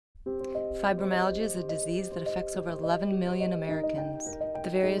Fibromyalgia is a disease that affects over 11 million Americans. The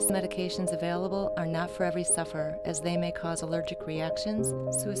various medications available are not for every sufferer, as they may cause allergic reactions,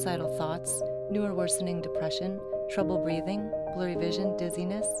 suicidal thoughts, new or worsening depression, trouble breathing, blurry vision,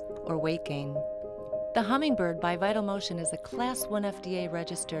 dizziness, or weight gain. The Hummingbird by Vital Motion is a Class 1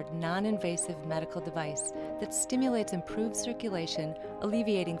 FDA-registered, non-invasive medical device that stimulates improved circulation,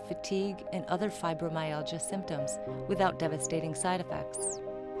 alleviating fatigue and other fibromyalgia symptoms without devastating side effects.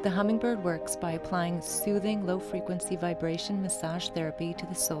 The Hummingbird works by applying soothing, low-frequency vibration massage therapy to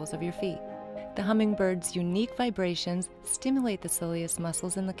the soles of your feet. The Hummingbird's unique vibrations stimulate the soleus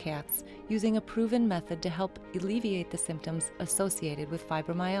muscles in the calves using a proven method to help alleviate the symptoms associated with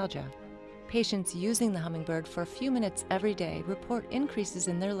fibromyalgia. Patients using the Hummingbird for a few minutes every day report increases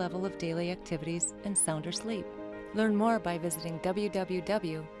in their level of daily activities and sounder sleep. Learn more by visiting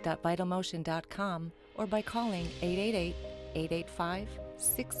www.vitalmotion.com or by calling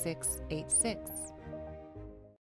 888-885-6686.